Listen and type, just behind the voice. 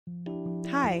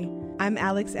Hi, I'm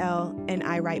Alex L., and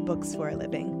I write books for a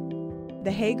living.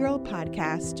 The Hey Girl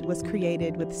podcast was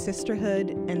created with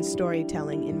sisterhood and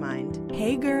storytelling in mind.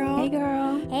 Hey girl. Hey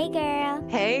girl. Hey girl.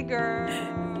 Hey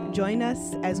girl. Join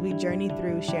us as we journey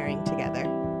through sharing together.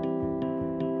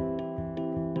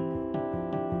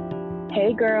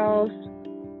 Hey girls.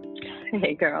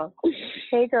 Hey girl.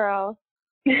 Hey girl.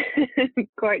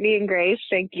 Courtney and Grace,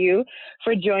 thank you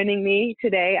for joining me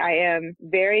today. I am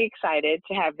very excited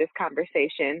to have this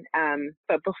conversation.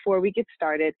 But before we get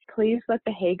started, please let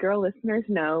the Hey Girl listeners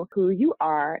know who you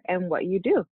are and what you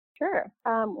do. Sure.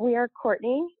 We are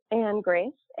Courtney and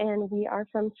Grace, and we are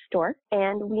from Storq,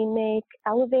 and we make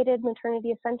elevated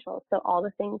maternity essentials. So all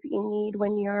the things that you need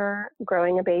when you're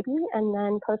growing a baby and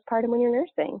then postpartum when you're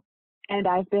nursing. And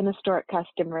I've been a Storq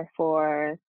customer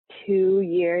for 2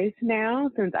 years now,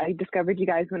 since I discovered you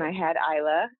guys when I had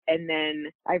Isla, and then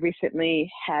I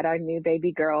recently had our new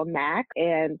baby girl, Mac,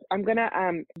 and I'm going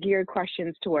to gear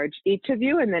questions towards each of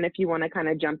you, and then if you want to kind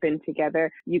of jump in together,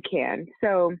 you can.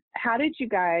 So how did you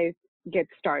guys get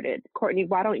started? Courtney,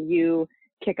 why don't you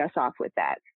kick us off with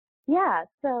that? Yeah,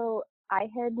 so I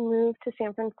had moved to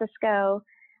San Francisco,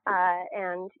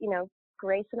 and,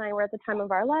 Grace and I were at the time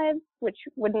of our lives, which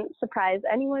wouldn't surprise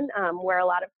anyone, where a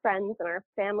lot of friends in our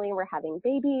family were having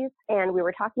babies. And we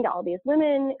were talking to all these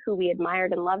women who we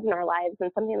admired and loved in our lives. And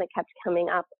something that kept coming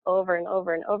up over and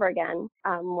over and over again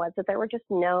was that there were just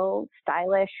no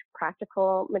stylish,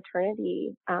 practical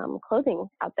maternity clothing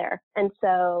out there. And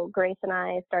so Grace and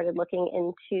I started looking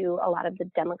into a lot of the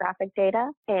demographic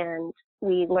data, and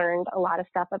we learned a lot of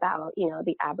stuff about,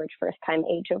 the average first-time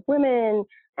age of women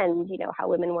and, how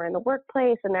women were in the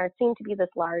workplace. And there seemed to be this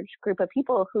large group of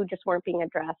people who just weren't being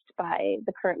addressed by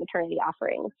the current maternity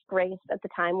offerings. Grace at the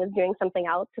time was doing something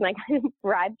else, and I kind of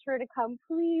bribed her to come,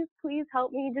 please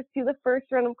help me just do the first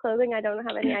run of clothing. I don't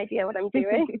have any idea what I'm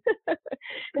doing.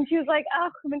 And she was like, oh,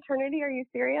 maternity, are you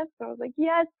serious? And I was like,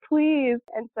 yes, please.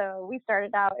 And so we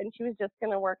started out, and she was just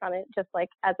going to work on it just like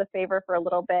as a favor for a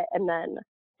little bit. And then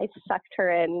I sucked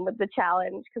her in with the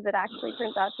challenge, because it actually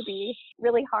turns out to be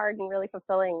really hard and really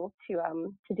fulfilling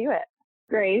to do it.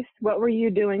 Grace, what were you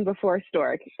doing before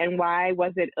Storq, and why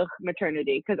was it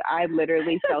maternity? Because I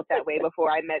literally felt that way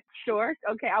before I met Storq.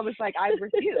 Okay, I was like, I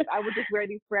refuse. I would just wear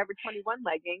these Forever 21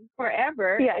 leggings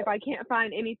forever if I can't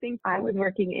find anything. I was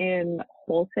working in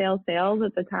wholesale sales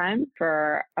at the time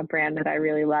for a brand that I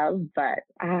really love, but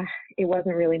it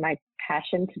wasn't really my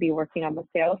passion to be working on the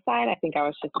sales side. I think I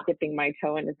was just dipping my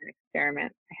toe in as an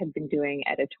experiment. I had been doing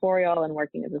editorial and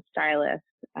working as a stylist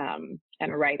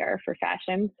and a writer for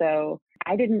fashion. So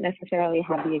I didn't necessarily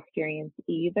have the experience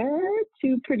either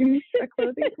to produce a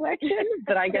clothing collection,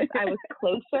 but I guess I was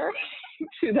closer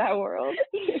to that world.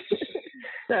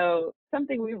 So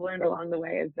something we've learned along the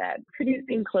way is that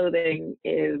producing clothing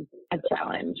is a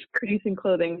challenge. Producing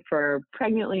clothing for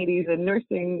pregnant ladies and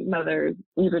nursing mothers,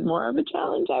 even more of a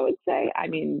challenge, I would say. I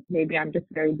mean, maybe I'm just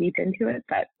very deep into it,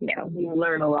 but you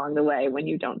learn along the way when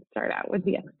you don't start out with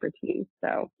the expertise.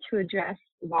 So to address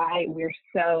why we're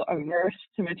so averse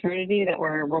to maternity, that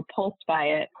we're repulsed by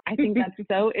it, I think that's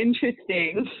so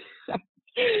interesting.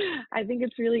 I think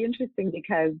it's really interesting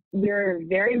because you're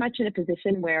very much in a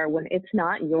position where when it's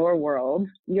not your world,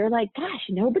 you're like, gosh,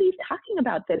 nobody's talking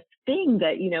about this thing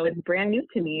that, is brand new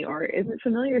to me or isn't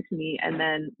familiar to me. And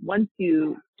then once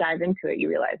you dive into it, you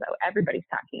realize, oh, everybody's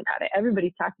talking about it.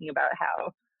 Everybody's talking about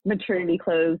how maternity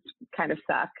clothes kind of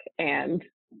suck and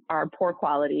are poor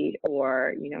quality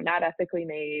or, not ethically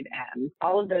made and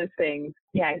all of those things.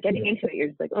 Yeah, getting into it, you're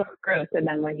just like, oh, gross. And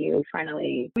then when you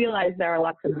finally realize there are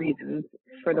lots of reasons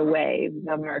for the way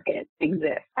the market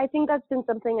exists. I think that's been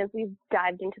something as we've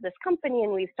dived into this company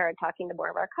and we've started talking to more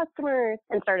of our customers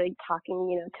and started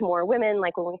talking, to more women.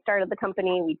 Like when we started the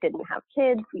company, we didn't have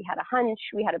kids. We had a hunch.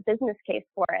 We had a business case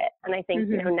for it. And I think,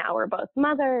 now we're both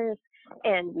mothers.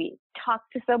 And we talk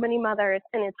to so many mothers,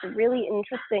 and it's really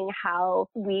interesting how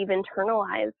we've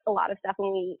internalized a lot of stuff.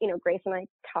 And we, Grace and I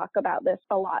talk about this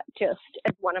a lot, just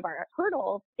as one of our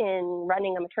hurdles in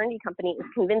running a maternity company is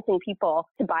convincing people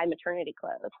to buy maternity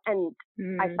clothes. And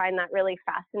I find that really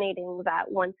fascinating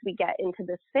that once we get into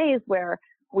this phase where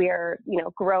we're,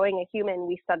 growing a human,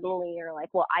 we suddenly are like,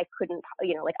 well, I couldn't,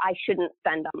 I shouldn't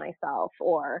spend on myself,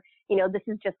 or, this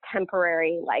is just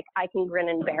temporary, like I can grin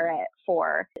and bear it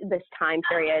for this time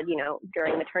period,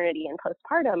 during maternity and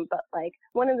postpartum. But like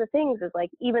one of the things is like,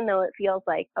 even though it feels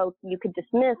like, oh, you could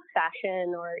dismiss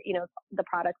fashion or, the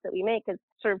products that we make as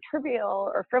sort of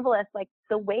trivial or frivolous, like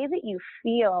the way that you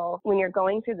feel when you're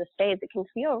going through this phase, it can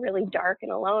feel really dark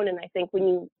and alone. And I think when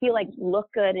you feel like you look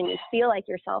good and you feel like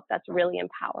yourself, that's really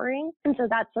empowering. empowering. And so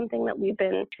that's something that we've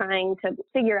been trying to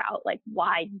figure out, like,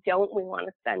 why don't we want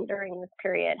to spend during this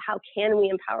period? How can we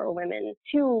empower women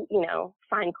to,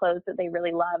 find clothes that they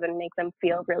really love and make them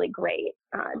feel really great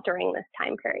during this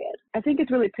time period? I think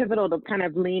it's really pivotal to kind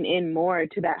of lean in more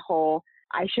to that whole,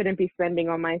 I shouldn't be spending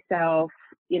on myself.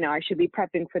 I should be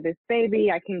prepping for this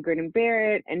baby. I can grin and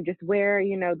bear it and just wear,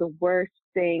 the worst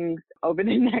things over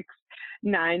the next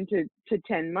 9 to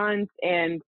 10 months.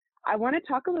 And I want to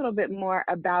talk a little bit more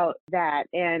about that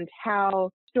and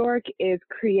how Storq is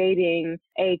creating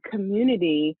a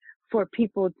community for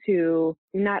people to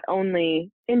not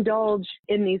only indulge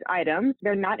in these items,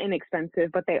 they're not inexpensive,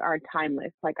 but they are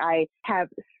timeless. Like, I have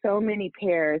so many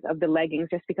pairs of the leggings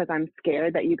just because I'm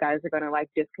scared that you guys are going to like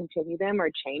discontinue them or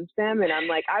change them. And I'm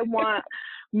like, I want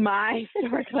my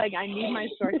Storq leggings. I need my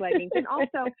Storq leggings. And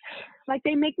also, like,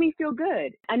 they make me feel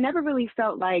good. I never really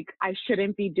felt like I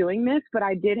shouldn't be doing this, but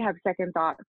I did have second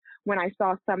thoughts when I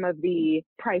saw some of the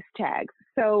price tags.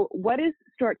 So what is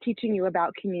Storq teaching you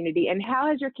about community, and how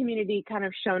has your community kind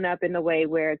of shown up in the way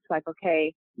where it's like,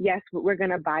 okay, yes, we're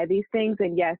going to buy these things,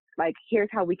 and yes, like, here's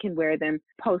how we can wear them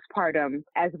postpartum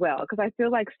as well? Because I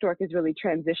feel like Storq is really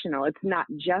transitional. It's not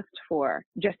just for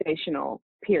gestational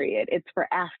period. It's for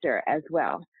after as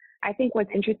well. I think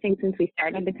what's interesting since we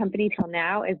started the company till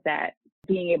now is that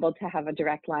being able to have a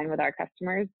direct line with our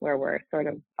customers where we're sort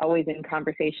of always in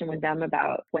conversation with them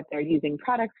about what they're using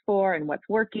products for and what's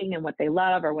working and what they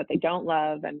love or what they don't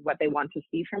love and what they want to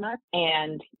see from us.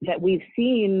 And that we've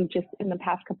seen just in the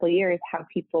past couple of years how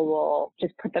people will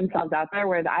just put themselves out there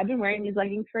where I've been wearing these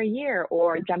leggings for a year,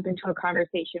 or jump into a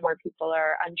conversation where people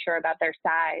are unsure about their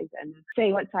size and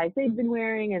say what size they've been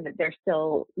wearing and that they're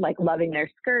still like loving their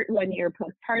skirt 1 year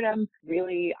postpartum.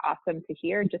 Really awesome to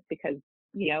hear, just because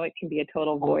it can be a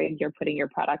total void. You're putting your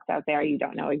products out there. You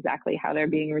don't know exactly how they're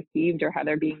being received or how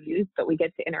they're being used, but we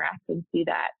get to interact and see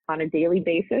that on a daily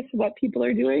basis, what people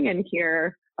are doing. And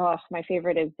here, my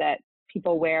favorite is that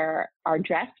people wear our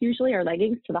dress, usually our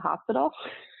leggings, to the hospital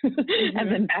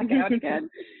and then back out again.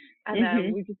 And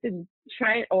then we just didn't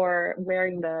try, or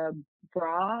wearing the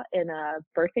bra in a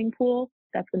birthing pool.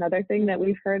 That's another thing that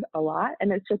we've heard a lot.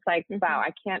 And it's just like, wow,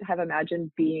 I can't have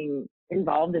imagined being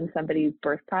involved in somebody's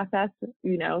birth process,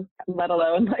 let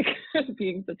alone like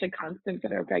being such a constant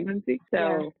in our pregnancy.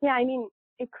 So yeah, I mean,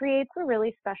 it creates a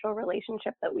really special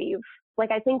relationship that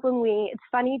I think it's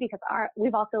funny because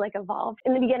we've also like evolved.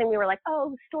 In the beginning, we were like,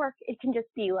 oh, Storq, it can just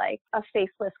be like a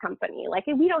faceless company. Like,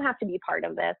 we don't have to be part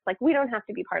of this. Like, we don't have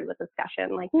to be part of the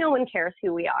discussion. Like, no one cares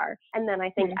who we are. And then I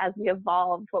think as we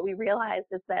evolved, what we realized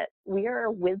is that we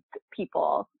are with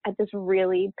people at this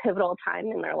really pivotal time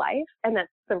in their life, and that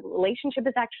the relationship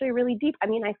is actually really deep. I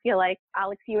mean, I feel like,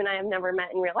 Alex, you and I have never met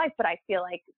in real life, but I feel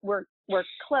like we're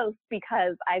close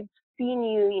because I've seen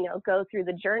you, go through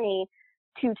the journey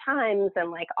 2 times, and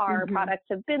like our products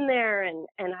have been there, and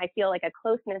I feel like a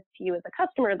closeness to you as a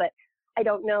customer that I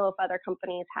don't know if other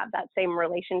companies have that same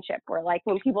relationship, where like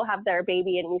when people have their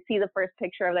baby and we see the first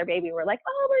picture of their baby, we're like,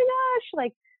 oh my gosh,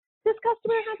 like this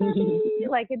customer has a baby.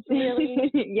 Like, it's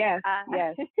really yes.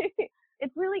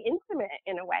 It's really intimate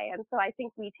in a way. And so I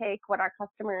think we take what our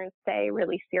customers say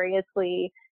really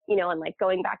seriously, and like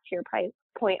going back to your price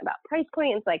point,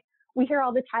 it's like we hear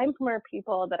all the time from our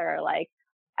people that are like,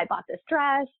 I bought this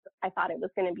dress, I thought it was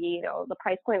going to be, the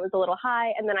price point was a little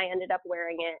high, and then I ended up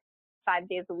wearing it 5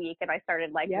 days a week, and I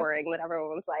started like worrying that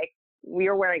everyone was like, we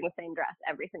are wearing the same dress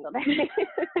every single day.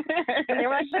 And they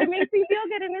were like, but it makes me feel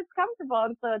good and it's comfortable.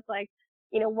 And so it's like,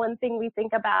 one thing we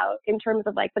think about in terms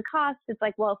of like the cost, it's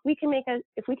like, well, if we can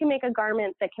make a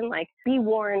garment that can like be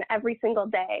worn every single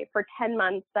day for 10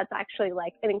 months, that's actually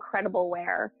like an incredible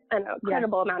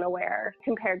amount of wear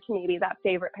compared to maybe that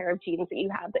favorite pair of jeans that you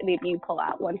have that maybe you pull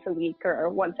out once a week or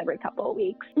once every couple of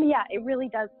weeks. Yeah, it really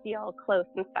does feel close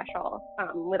and special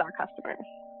with our customers.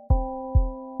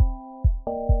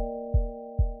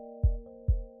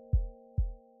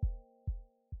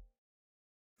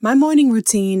 My morning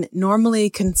routine normally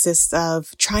consists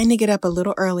of trying to get up a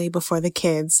little early before the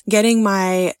kids, getting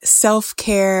my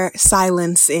self-care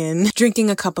silence in,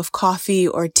 drinking a cup of coffee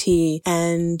or tea,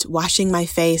 and washing my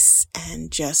face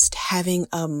and just having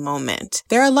a moment.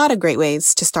 There are a lot of great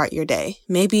ways to start your day.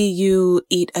 Maybe you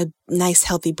eat a nice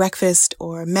healthy breakfast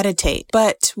or meditate.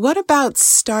 But what about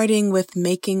starting with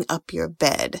making up your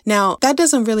bed? Now, that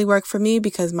doesn't really work for me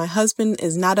because my husband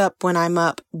is not up when I'm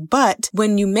up. But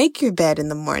when you make your bed in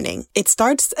the morning, it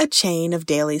starts a chain of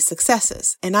daily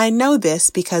successes. And I know this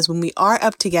because when we are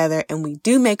up together and we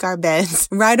do make our beds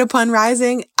right upon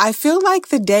rising, I feel like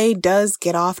the day does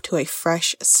get off to a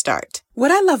fresh start. What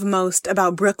I love most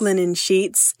about Brooklinen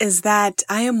sheets is that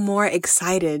I am more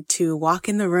excited to walk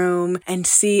in the room and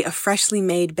see a freshly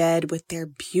made bed with their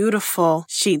beautiful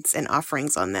sheets and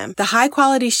offerings on them. The high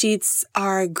quality sheets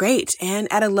are great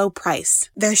and at a low price.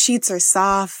 Their sheets are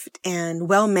soft and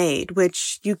well made,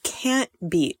 which you can't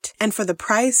beat. And for the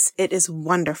price, it is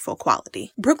wonderful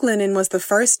quality. Brooklinen was the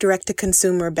first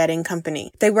direct-to-consumer bedding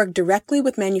company. They work directly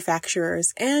with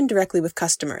manufacturers and directly with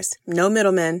customers. No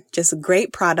middlemen, just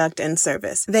great product and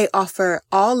service. They offer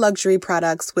all luxury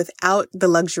products without the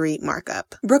luxury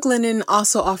markup. Brooklinen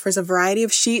also offers a variety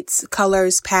of sheets,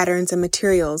 colors, patterns, and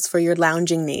materials for your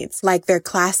lounging needs, like their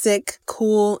classic,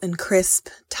 cool and crisp,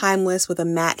 timeless with a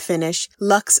matte finish,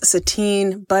 luxe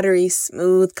sateen, buttery,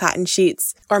 smooth cotton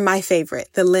sheets, or my favorite,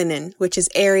 the linen, which is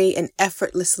airy and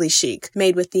effortlessly chic,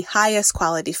 made with the highest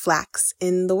quality flax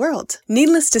in the world.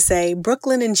 Needless to say,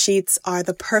 Brooklinen sheets are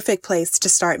the perfect place to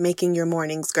start making your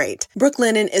mornings great.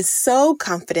 Brooklinen is so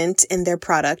confident in their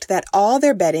product that all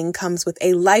their bedding comes with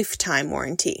a lifetime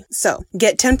warranty. So,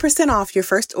 get 10% off your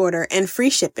first order and free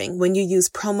shipping when you use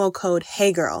promo code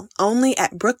HeyGirl only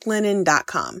at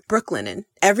brooklinen.com. Brooklinen,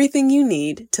 everything you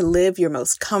need to live your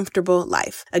most comfortable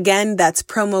life. Again, that's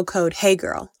promo code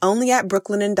HeyGirl only at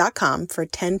brooklinen.com for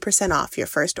 10% off your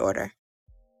first order.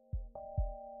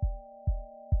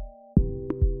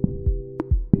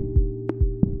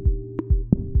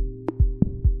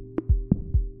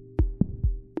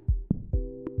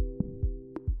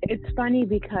 It's funny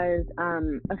because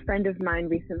a friend of mine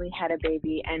recently had a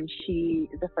baby, and she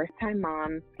is a first-time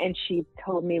mom, and she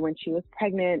told me when she was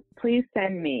pregnant, please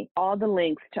send me all the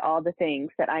links to all the things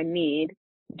that I need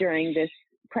during this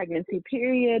pregnancy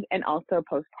period and also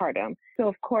postpartum. So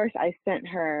of course I sent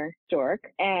her Storq,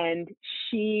 and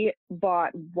she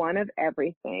bought one of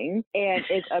everything and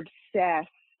is obsessed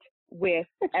with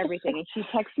everything. And she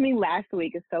texted me last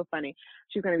week. It's so funny.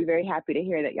 She's going to be very happy to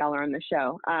hear that y'all are on the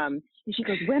show. And she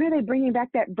goes, when are they bringing back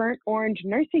that burnt orange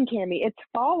nursing cami? It's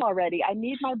fall already. I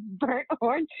need my burnt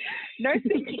orange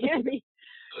nursing cami.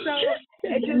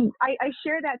 So I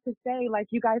share that to say, like,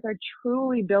 you guys are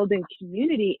truly building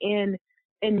community in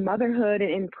motherhood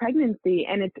and in pregnancy,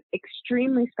 and it's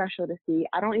extremely special to see.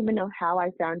 I don't even know how I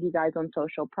found you guys on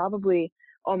social, probably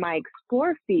on my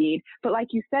Explore feed, but like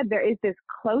you said, there is this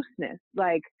closeness.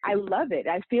 Like, I love it.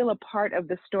 I feel a part of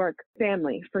the Storq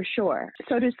family for sure.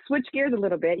 So to switch gears a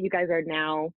little bit, you guys are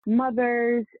now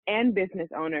mothers and business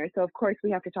owners. So of course we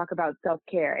have to talk about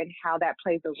self-care and how that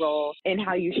plays a role in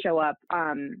how you show up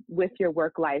with your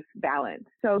work-life balance.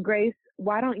 So Grace,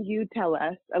 why don't you tell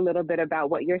us a little bit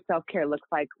about what your self-care looks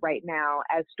like right now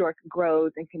as Storq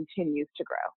grows and continues to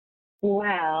grow?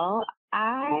 Well,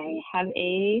 I have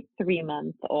a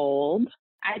 3-month-old.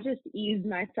 I just eased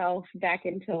myself back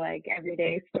into like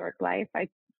everyday Storq life. I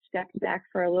stepped back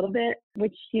for a little bit,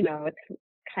 which, you know, it's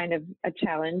kind of a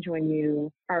challenge when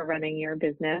you are running your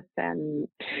business and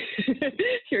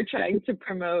you're trying to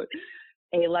promote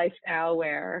a lifestyle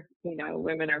where, you know,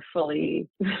 women are fully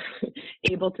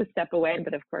able to step away,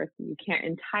 but of course you can't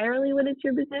entirely when it's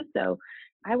your business. So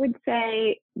I would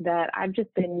say that I've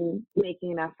just been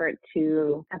making an effort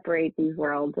to separate these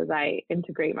worlds as I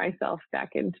integrate myself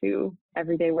back into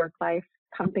everyday work life,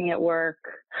 pumping at work.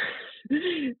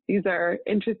 These are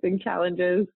interesting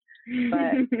challenges,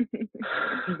 but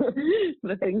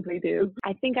the things we do.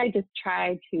 I think I just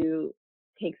try to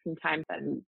take some time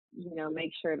and, you know,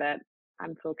 make sure that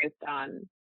I'm focused on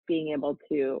being able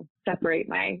to separate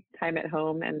my time at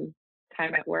home and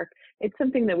time at work. It's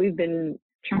something that we've been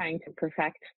trying to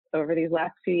perfect over these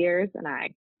last few years, and I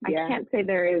can't say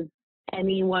there is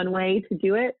any one way to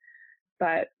do it,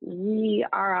 but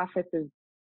our office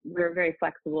we're very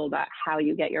flexible about how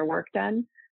you get your work done.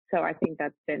 So I think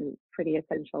that's been pretty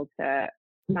essential to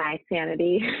my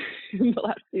sanity in the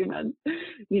last few months.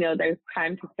 You know, there's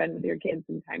time to spend with your kids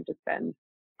and time to spend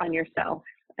on yourself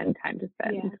and time to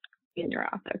spend in your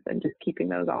office, and just keeping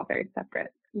those all very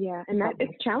separate. Yeah, and that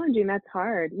it's challenging. That's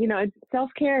hard. You know,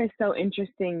 self-care is so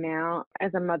interesting now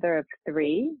as a mother of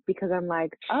 3, because I'm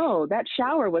like, oh, that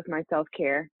shower was my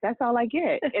self-care. That's all I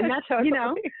get. And that's, totally. You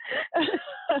know,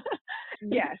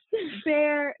 yes,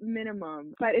 bare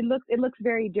minimum. But it looks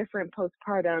very different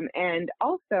postpartum. And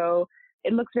also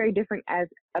it looks very different as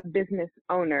a business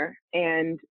owner.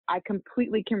 And I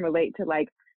completely can relate to like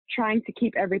trying to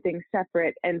keep everything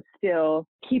separate and still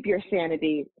keep your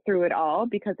sanity through it all,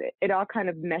 because it all kind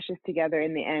of meshes together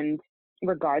in the end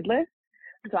regardless.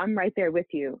 So I'm right there with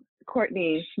you.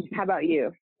 Courtney, how about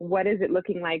you? What is it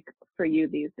looking like for you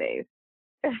these days?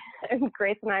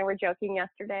 Grace and I were joking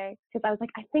yesterday because I was like,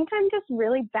 I think I'm just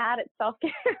really bad at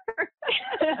self-care.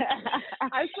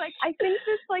 I was like, I think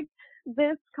this like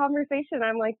this conversation,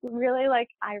 I'm like, really, like,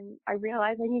 I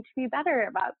realize I need to be better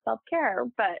about self-care.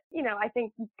 But, you know, I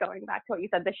think going back to what you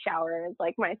said, the shower is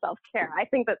like my self-care. I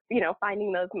think that, you know,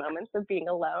 finding those moments of being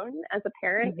alone as a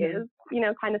parent is, you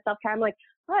know, kind of self-care. I'm like,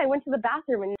 oh, I went to the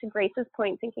bathroom, and to Grace's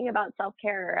point, thinking about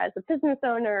self-care as a business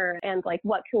owner and like,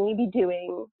 what can we be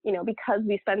doing, you know, because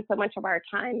we spend so much of our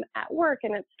time at work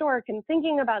and at Storq and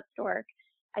thinking about Storq.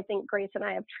 I think Grace and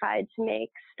I have tried to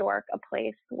make Storq a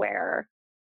place where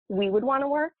we would want to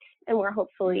work, and where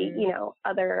hopefully, you know,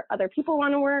 other people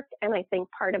want to work. And I think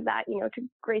part of that, you know, to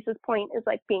Grace's point, is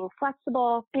like being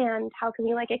flexible, and how can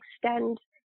we like extend,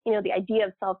 you know, the idea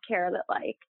of self-care that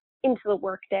like into the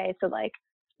workday. So like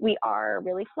we are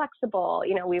really flexible.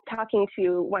 You know, we were talking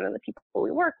to one of the people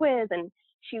we work with, and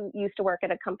she used to work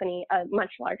at a company, a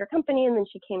much larger company, and then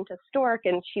she came to Storq,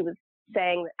 and she was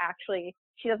saying that actually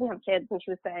she doesn't have kids, and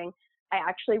she was saying, I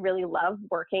actually really love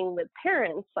working with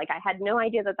parents. Like, I had no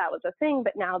idea that that was a thing,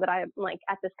 but now that I'm like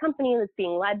at this company that's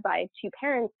being led by two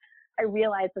parents, I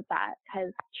realize that that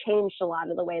has changed a lot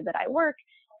of the way that I work,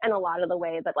 and a lot of the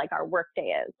way that like our work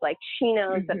day is. Like, she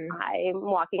knows that I'm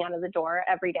walking out of the door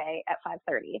every day at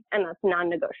 5:30, and that's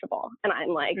non-negotiable. And I'm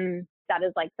like, that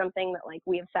is like something that like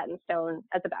we have set in stone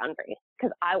as a boundary,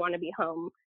 because I want to be home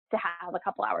to have a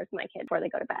couple hours with my kids before they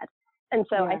go to bed. And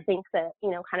so I think that,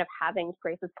 you know, kind of having, to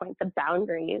Grace's point, the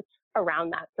boundaries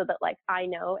around that, so that like I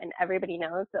know and everybody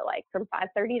knows that like from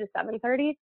 5:30 to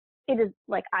 7:30, it is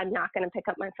like, I'm not going to pick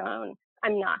up my phone.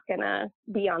 I'm not going to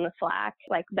be on the Slack.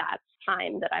 Like, that's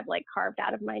time that I've like carved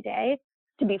out of my day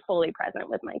to be fully present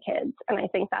with my kids. And I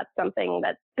think that's something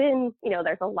that's been, you know,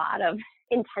 there's a lot of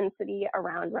intensity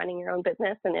around running your own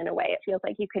business. And in a way, it feels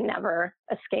like you can never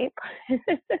escape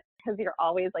because you're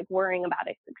always like worrying about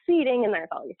it succeeding, and there's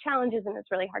all these challenges, and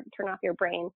it's really hard to turn off your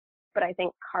brain. But I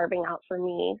think carving out for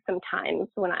me sometimes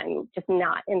when I'm just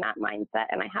not in that mindset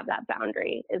and I have that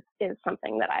boundary is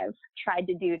something that I've tried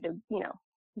to do to, you know,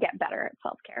 get better at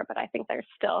self-care. But I think there's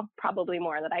still probably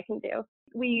more that I can do.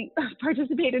 We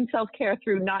participate in self-care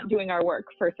through not doing our work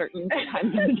for certain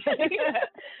times of the day.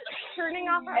 Turning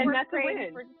off our work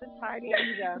brain for just a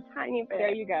tiny bit.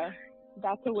 There you go.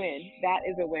 That's a win. That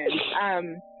is a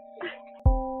win.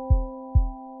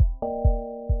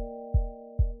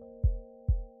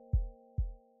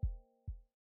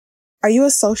 Are you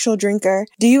a social drinker?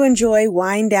 Do you enjoy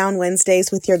wind down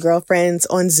Wednesdays with your girlfriends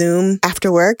on Zoom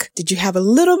after work? Did you have a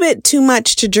little bit too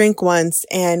much to drink once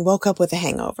and woke up with a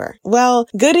hangover? Well,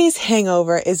 Goody's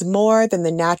Hangover is more than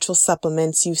the natural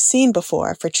supplements you've seen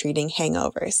before for treating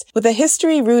hangovers. With a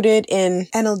history rooted in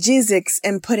analgesics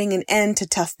and putting an end to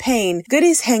tough pain,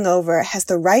 Goody's Hangover has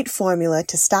the right formula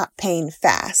to stop pain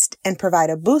fast and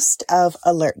provide a boost of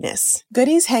alertness.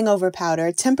 Goody's Hangover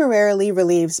Powder temporarily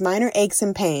relieves minor aches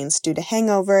and pains due to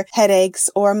hangover, headaches,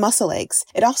 or muscle aches.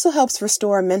 It also helps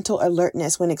restore mental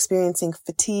alertness when experiencing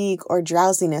fatigue or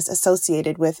drowsiness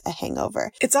associated with a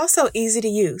hangover. It's also easy to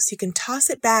use. You can toss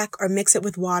it back or mix it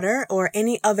with water or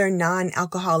any other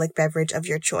non-alcoholic beverage of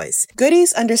your choice.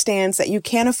 Goody's understands that you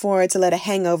can't afford to let a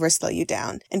hangover slow you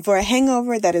down. And for a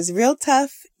hangover that is real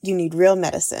tough, you need real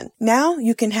medicine. Now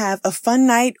you can have a fun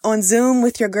night on Zoom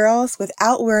with your girls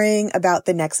without worrying about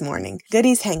the next morning.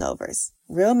 Goody's Hangovers.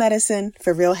 Real medicine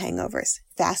for real hangovers.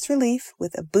 Fast relief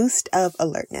with a boost of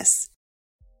alertness.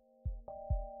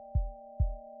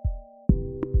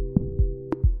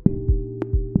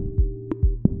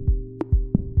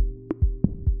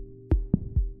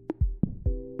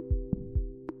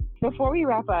 Before we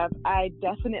wrap up, I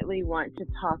definitely want to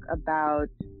talk about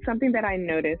something that I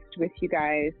noticed with you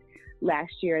guys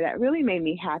last year that really made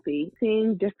me happy.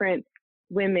 Seeing different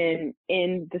women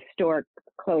in the Storq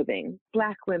clothing,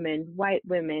 Black women, white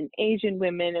women, Asian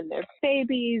women and their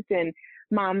babies, and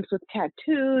moms with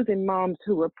tattoos, and moms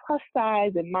who were plus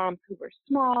size, and moms who were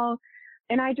small.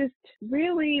 And I just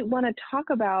really want to talk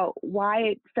about why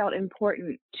it felt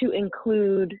important to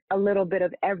include a little bit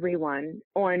of everyone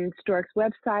on Storq's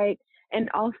website, and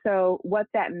also what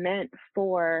that meant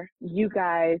for you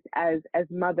guys as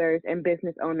mothers and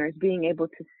business owners, being able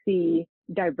to see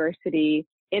diversity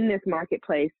in this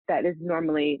marketplace that is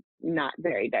normally not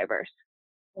very diverse.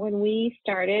 When we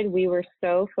started, we were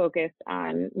so focused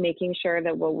on making sure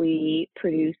that what we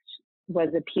produced was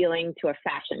appealing to a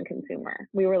fashion consumer.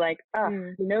 We were like,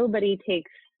 nobody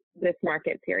takes this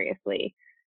market seriously.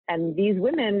 And these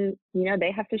women, you know,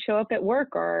 they have to show up at work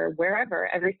or wherever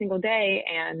every single day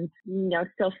and, you know,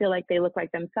 still feel like they look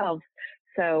like themselves.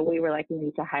 So we were like, we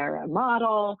need to hire a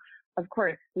model. Of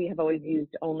course, we have always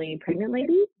used only pregnant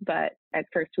ladies, but at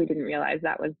first we didn't realize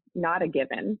that was not a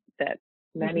given, that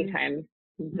many times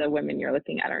the women you're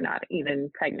looking at are not even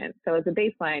pregnant. So as a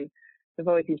baseline, We've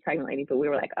always used pregnant ladies, but we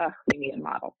were like, oh, we need a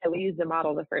model. So we used the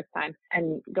model the first time.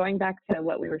 And going back to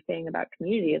what we were saying about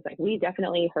community is like, we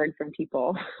definitely heard from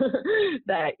people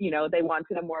that, you know, they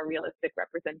wanted a more realistic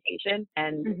representation.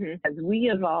 And as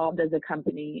we evolved as a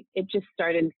company, it just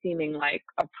started seeming like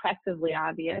oppressively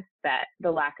obvious that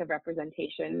the lack of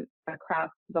representation across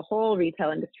the whole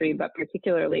retail industry, but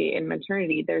particularly in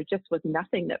maternity, there just was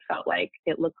nothing that felt like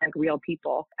it looked like real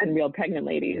people and real pregnant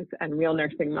ladies and real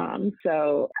nursing moms.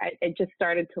 So it just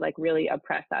started to like really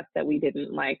oppress us that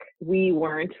we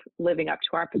weren't living up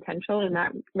to our potential in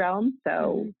that realm.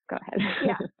 So go ahead.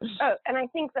 Yeah. Oh, and I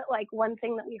think that like one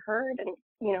thing that we heard, and,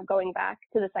 you know, going back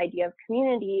to this idea of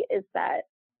community, is that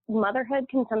motherhood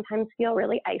can sometimes feel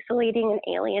really isolating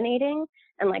and alienating.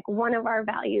 And like one of our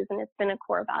values, and it's been a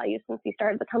core value since we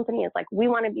started the company, is like we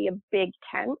want to be a big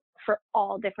tent for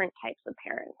all different types of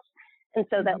parents. And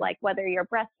so that like whether you're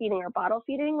breastfeeding or bottle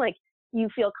feeding, like you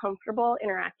feel comfortable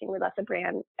interacting with us as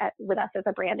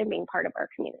a brand and being part of our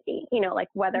community. You know, like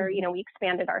whether, you know, we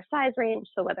expanded our size range.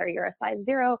 So whether you're a size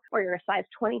 0 or you're a size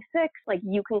 26, like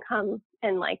you can come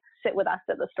and like sit with us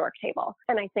at the Storq table.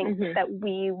 And I think that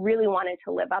we really wanted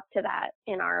to live up to that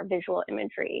in our visual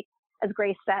imagery. As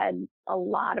Grace said, a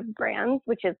lot of brands,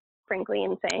 which is frankly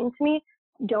insane to me,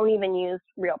 don't even use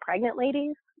real pregnant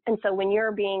ladies. And so when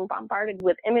you're being bombarded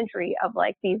with imagery of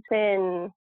like these thin,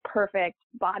 perfect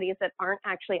bodies that aren't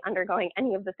actually undergoing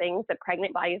any of the things that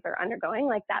pregnant bodies are undergoing,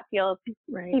 like that feels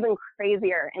even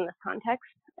crazier in this context.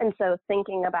 And so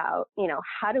thinking about, you know,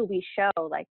 how do we show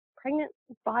like pregnant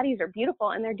bodies are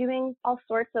beautiful and they're doing all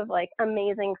sorts of like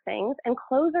amazing things, and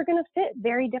clothes are going to fit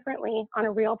very differently on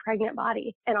a real pregnant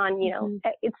body. And on, you know,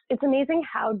 it's amazing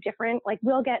how different, like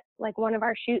we'll get like one of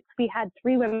our shoots, we had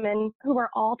 3 women who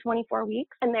were all 24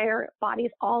 weeks and their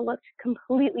bodies all looked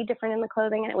completely different in the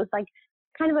clothing. And it was like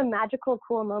kind of a magical,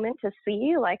 cool moment to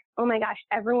see like, oh my gosh,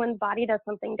 everyone's body does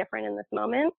something different in this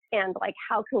moment. And like,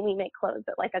 how can we make clothes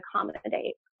that like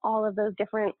accommodate all of those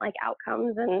different like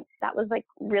outcomes? And that was like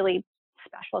really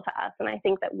special to us. And I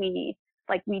think that we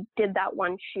did that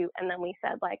one shoot and then we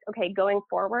said like, okay, going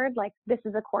forward, like this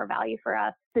is a core value for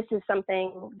us. This is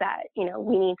something that, you know,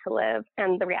 we need to live.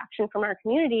 And the reaction from our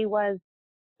community was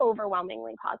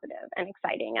overwhelmingly positive and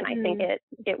exciting. And I think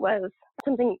it was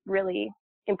something really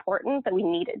important that we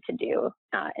needed to do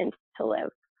and to live.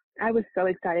 I was so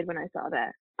excited when I saw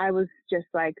that. I was just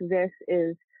like, this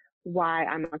is why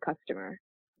I'm a customer,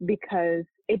 because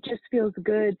it just feels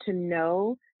good to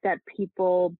know that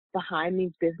people behind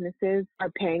these businesses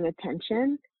are paying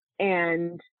attention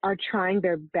and are trying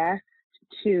their best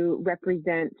to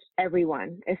represent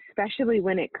everyone, especially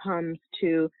when it comes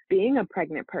to being a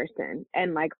pregnant person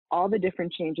and like all the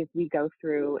different changes we go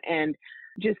through and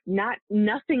just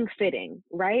nothing fitting,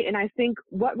 right? And I think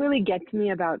what really gets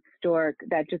me about Storq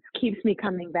that just keeps me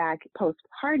coming back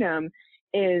postpartum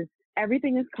is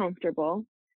everything is comfortable,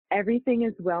 everything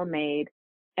is well made,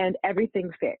 and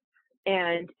everything fits.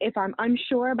 And if I'm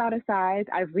unsure about a size,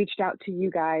 I've reached out to you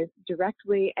guys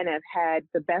directly and have had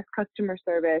the best customer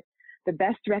service, the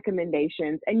best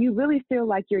recommendations, and you really feel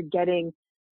like you're getting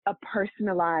a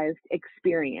personalized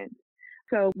experience.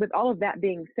 So with all of that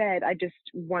being said, I just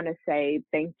want to say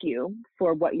thank you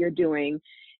for what you're doing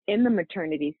in the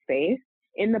maternity space,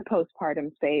 in the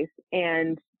postpartum space,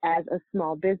 and as a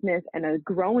small business and a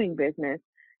growing business,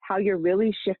 how you're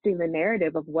really shifting the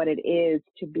narrative of what it is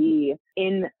to be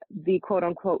in the quote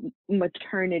unquote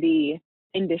maternity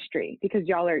industry, because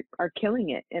y'all are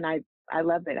killing it. And I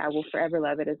love it. I will forever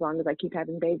love it as long as I keep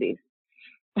having babies.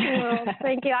 Oh,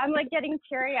 thank you. I'm like getting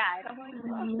teary-eyed. I'm like,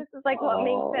 oh, this is like what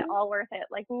makes it all worth it.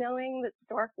 Like knowing that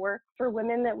Storq works for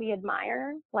women that we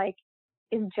admire, like,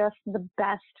 is just the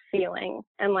best feeling.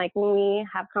 And like when we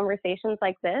have conversations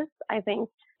like this, I think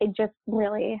it just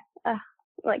really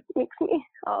like makes me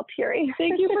all teary.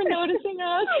 Thank you for noticing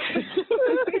us. Thank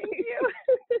you.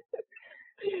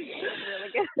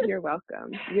 Really good. You're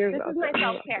welcome. You're welcome. This is my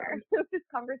self-care. This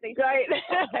conversation. Right.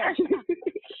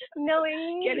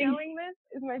 Knowing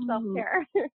this is my self-care.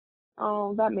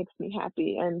 Oh, that makes me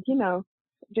happy. And, you know,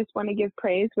 just want to give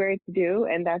praise where it's due.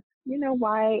 And that's, you know,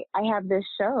 why I have this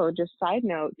show, just side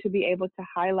note, to be able to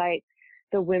highlight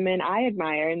the women I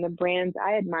admire and the brands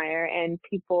I admire and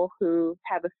people who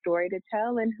have a story to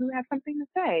tell and who have something to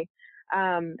say.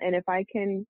 And if I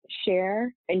can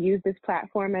share and use this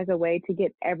platform as a way to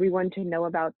get everyone to know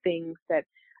about things that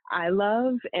I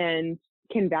love and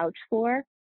can vouch for,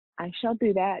 I shall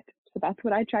do that. So that's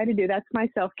what I try to do. That's my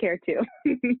self-care too.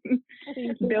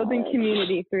 Building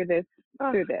community through this.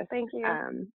 Thank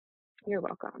you. You're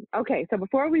welcome. Okay, so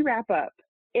before we wrap up,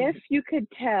 if you could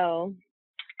tell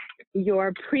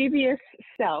your previous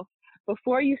self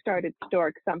before you started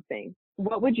Storq something,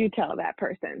 what would you tell that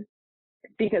person?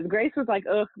 Because Grace was like,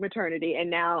 ugh, maternity. And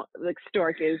now like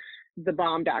Storq is the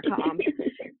bomb.com.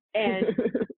 And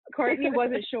Courtney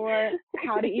wasn't sure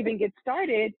how to even get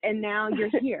started. And now you're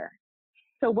here.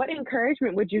 So what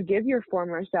encouragement would you give your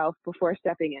former self before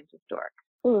stepping into Storq?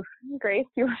 Ooh, Grace,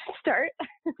 you want to start?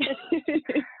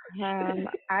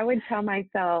 I would tell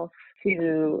myself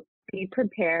to be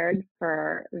prepared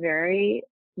for very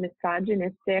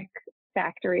misogynistic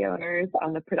factory owners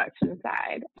on the production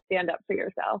side. Stand up for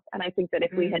yourself. And I think that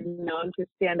if we had known to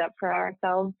stand up for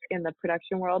ourselves in the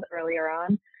production world earlier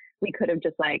on, we could have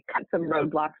just like cut some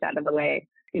roadblocks out of the way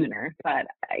sooner. But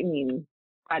I mean,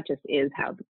 that just is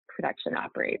how production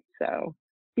operates. So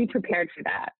be prepared for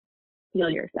that. Heal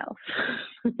yourself.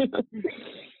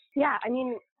 Yeah, I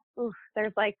mean,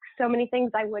 there's like so many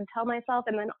things I would tell myself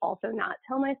and then also not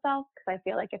tell myself, because I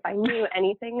feel like if I knew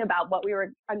anything about what we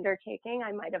were undertaking,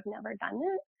 I might have never done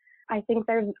it. I think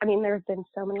there's been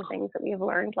so many things that we have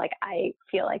learned. Like, I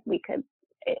feel like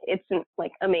it's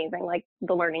like amazing. Like,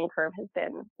 the learning curve has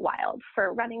been wild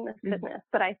for running this business.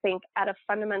 But I think at a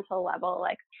fundamental level,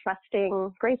 like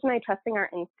Grace and I trusting our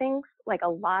instincts, like a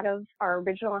lot of our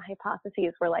original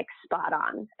hypotheses were like spot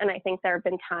on. And I think there have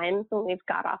been times when we've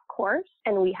got off course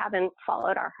and we haven't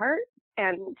followed our heart.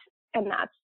 And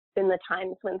that's been the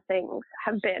times when things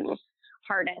have been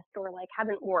hardest or like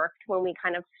haven't worked, when we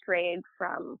kind of strayed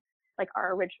from like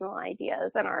our original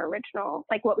ideas and our original,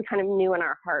 like what we kind of knew in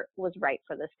our heart was right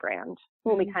for this brand.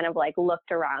 When we kind of like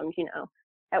looked around,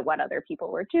 at what other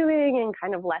people were doing and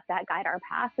kind of let that guide our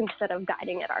path instead of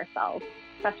guiding it ourselves.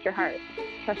 Trust your heart,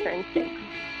 trust your instincts.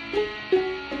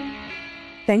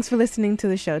 Thanks for listening to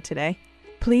the show today.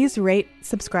 Please rate,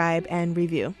 subscribe, and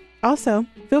review. Also,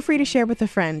 feel free to share with a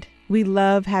friend. We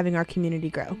love having our community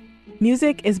grow.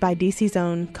 Music is by DC's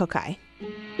own Kokai.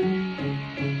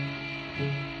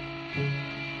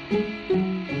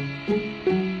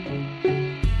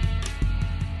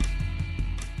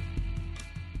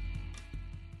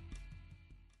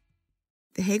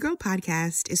 The Hey Girl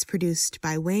podcast is produced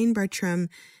by Wayne Bertram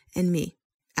and me,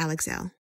 Alex L.